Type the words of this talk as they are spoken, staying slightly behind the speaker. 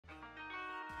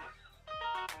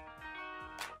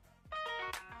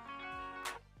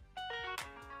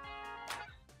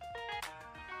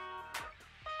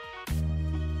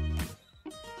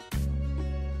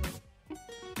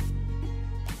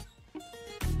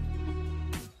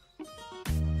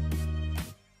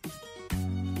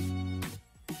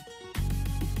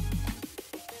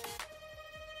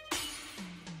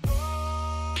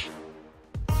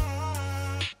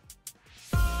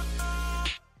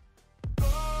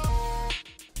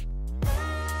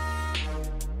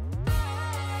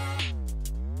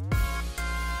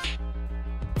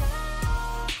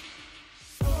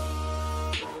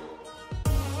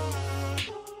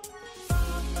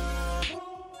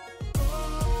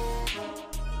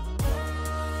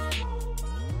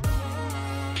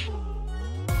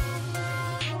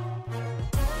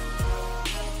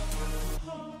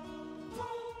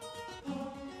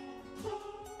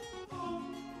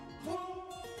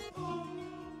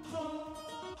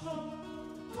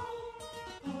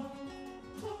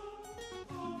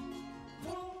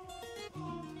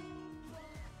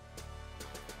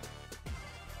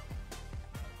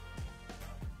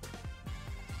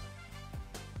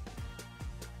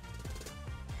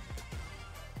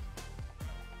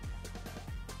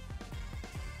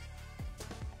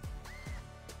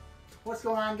What's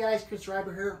going on, guys? Chris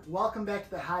Reiber here. Welcome back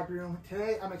to the Hobby Room.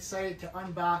 Today I'm excited to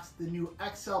unbox the new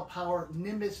XLPower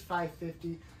NIMBUS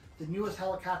 550, the newest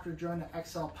helicopter to join the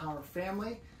XLPower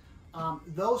family.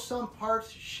 Though some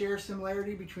parts share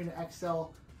similarity between the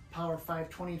XLPower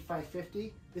 520 and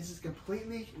 550, this is a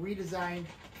completely redesigned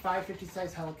 550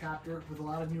 size helicopter with a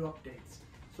lot of new updates.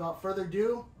 So without further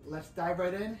ado, let's dive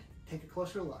right in, take a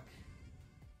closer look.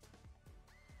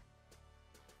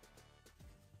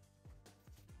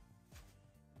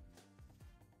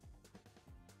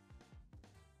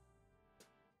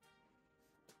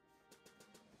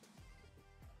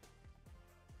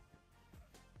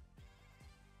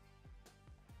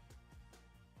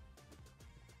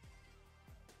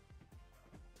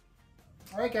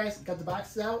 Alright guys, got the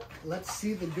boxes out. Let's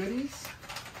see the goodies.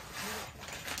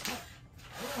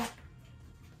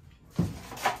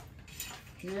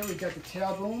 Here we got the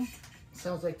tail boom.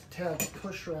 Sounds like the tail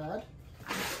push rod.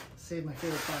 Save my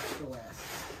favorite box for last.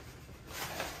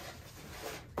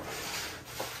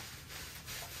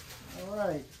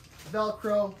 Alright,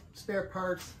 Velcro, spare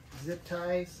parts, zip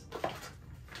ties,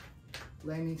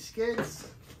 landing skids,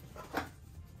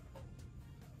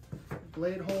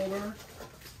 blade holder.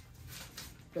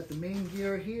 Got the main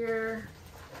gear here,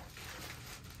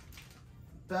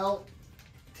 belt,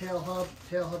 tail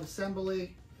hub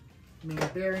assembly, main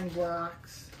bearing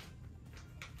blocks,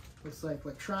 looks like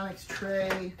electronics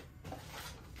tray,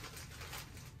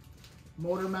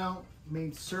 motor mount,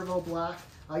 main servo block.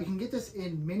 You can get this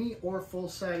in mini or full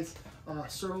size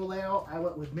servo layout. I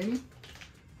went with mini.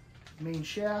 Main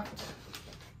shaft,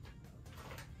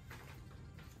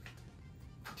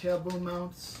 tail boom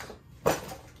mounts,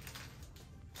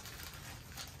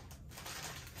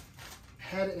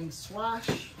 head and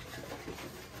swash.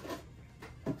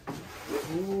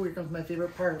 Ooh, here comes my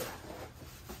favorite part.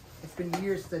 It's been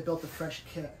years since I built a fresh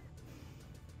kit.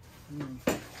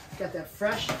 Got that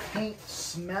fresh paint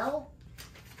smell.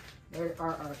 There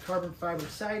are our carbon fiber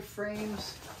side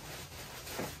frames.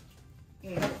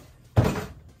 And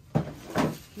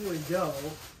here we go.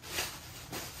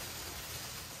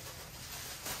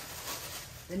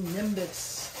 The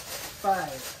NIMBUS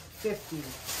 550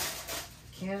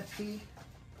 canopy.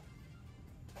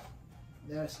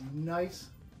 That's nice,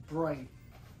 bright,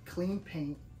 clean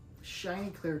paint, shiny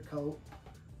clear coat.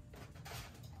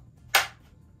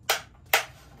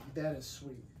 That is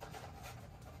sweet.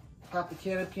 Pop the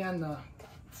canopy on the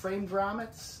frame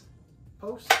grommets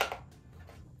post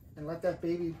and let that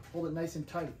baby hold it nice and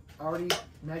tight.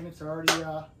 Magnets are already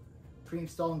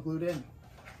pre-installed and glued in.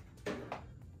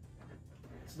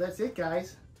 So that's it,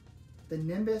 guys. The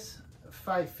NIMBUS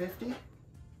 550.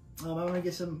 I'm going to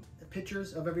get some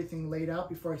pictures of everything laid out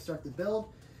before I start the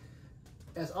build.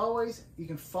 As always, you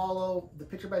can follow the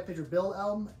picture-by-picture build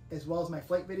album as well as my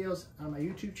flight videos on my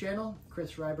YouTube channel,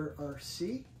 Chris Reiber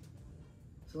RC.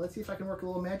 So let's see if I can work a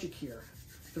little magic here.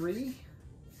 3,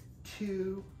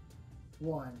 2,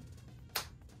 1.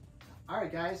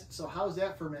 Alright guys, so how's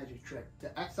that for a magic trick? The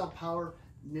XLPower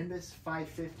NIMBUS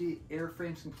 550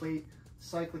 airframe's complete,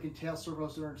 Cyclic and tail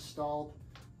servos are installed,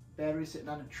 battery sitting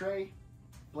on a tray,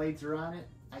 blades are on it.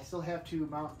 I still have to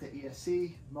mount the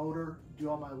ESC, motor, do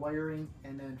all my wiring,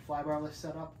 and then flybarless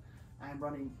setup. I'm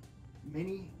running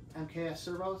mini MKS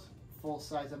servos,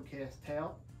 full-size MKS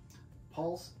tail,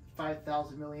 Pulse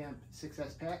 5000 milliamp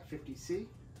 6S pack 50C.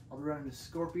 I'll be running the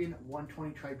Scorpion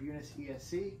 120 Tribunus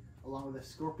ESC, along with a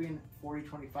Scorpion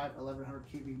 4025 1100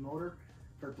 kV motor.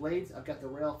 For blades, I've got the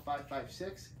Rail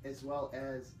 556 as well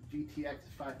as VTX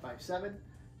 557,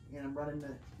 and I'm running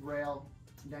the Rail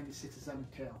 96-7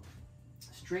 tail.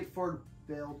 Straightforward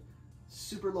build,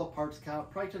 super low parts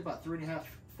count. Probably took about 3.5 to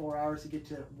 4 hours to get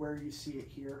to where you see it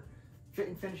here. Fit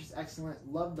and finish is excellent.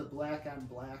 Love the black on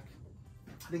black.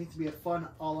 I think it's gonna be a fun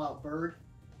all-out bird.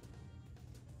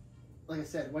 Like I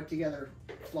said, it went together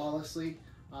flawlessly.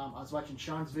 I was watching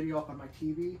Sean's video up on my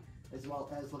TV as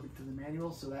well as looking through the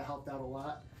manual, so that helped out a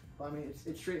lot. But I mean,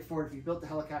 it's straightforward. If you built the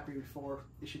helicopter before,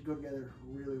 it should go together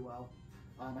really well.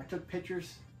 I took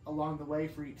pictures along the way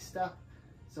for each step.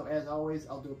 So as always,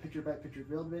 I'll do a picture-by-picture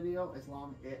build video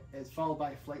as followed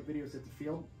by flight videos at the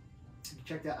field. You can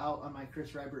check that out on my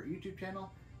Chris Reiber YouTube channel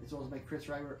as well as my Chris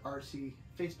Reiber RC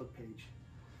Facebook page.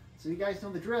 So you guys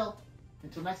know the drill.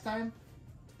 Until next time,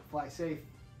 fly safe.